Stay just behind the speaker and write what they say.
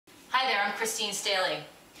Hi there, I'm Christine Staley.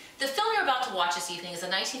 The film you're about to watch this evening is a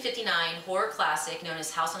 1959 horror classic known as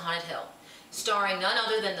House on Haunted Hill, starring none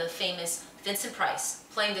other than the famous Vincent Price,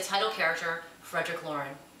 playing the title character, Frederick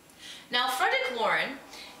Loren. Now, Frederick Loren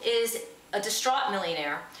is a distraught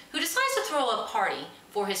millionaire who decides to throw a party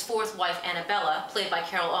for his fourth wife, Annabella, played by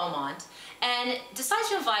Carol Elmont, and decides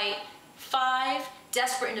to invite 5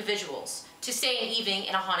 desperate individuals to stay an evening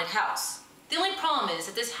in a haunted house. The only problem is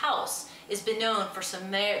that this house has been known for some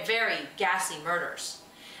very ghastly murders.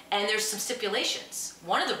 And there's some stipulations.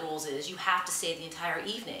 One of the rules is you have to stay the entire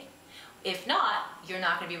evening. If not, you're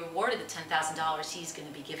not going to be rewarded the $10,000 he's going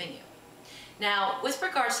to be giving you. Now, with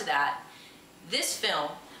regards to that, this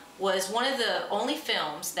film was one of the only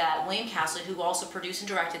films that William Castle, who also produced and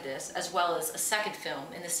directed this, as well as a second film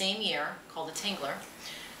in the same year called The Tingler,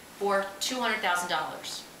 for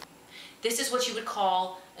 $200,000. This is what you would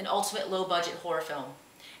call an ultimate low-budget horror film.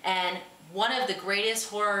 And one of the greatest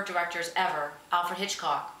horror directors ever, Alfred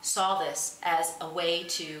Hitchcock, saw this as a way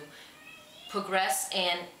to progress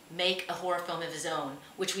and make a horror film of his own,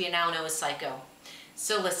 which we now know as Psycho.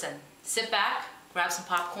 So listen, sit back, grab some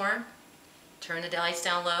popcorn, turn the lights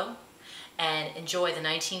down low, and enjoy the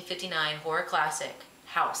 1959 horror classic,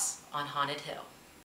 House on Haunted Hill.